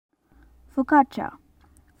Focaccia.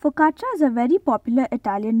 Focaccia is a very popular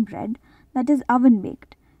Italian bread that is oven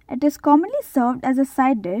baked. It is commonly served as a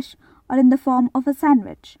side dish or in the form of a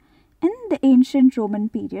sandwich. In the ancient Roman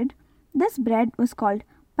period, this bread was called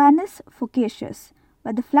panis focaccius,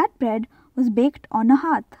 where the flat bread was baked on a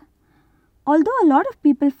hearth. Although a lot of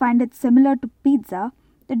people find it similar to pizza,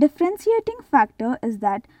 the differentiating factor is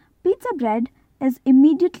that pizza bread is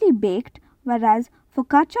immediately baked, whereas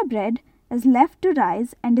focaccia bread is left to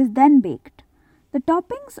rise and is then baked. The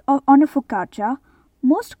toppings on a focaccia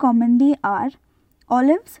most commonly are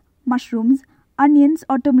olives, mushrooms, onions,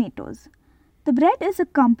 or tomatoes. The bread is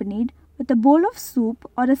accompanied with a bowl of soup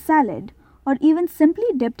or a salad, or even simply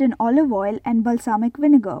dipped in olive oil and balsamic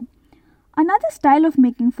vinegar. Another style of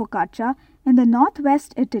making focaccia in the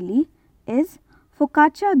northwest Italy is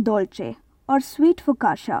focaccia dolce or sweet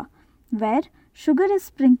focaccia, where sugar is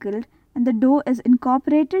sprinkled and the dough is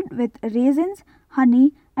incorporated with raisins,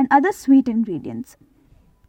 honey, and other sweet ingredients.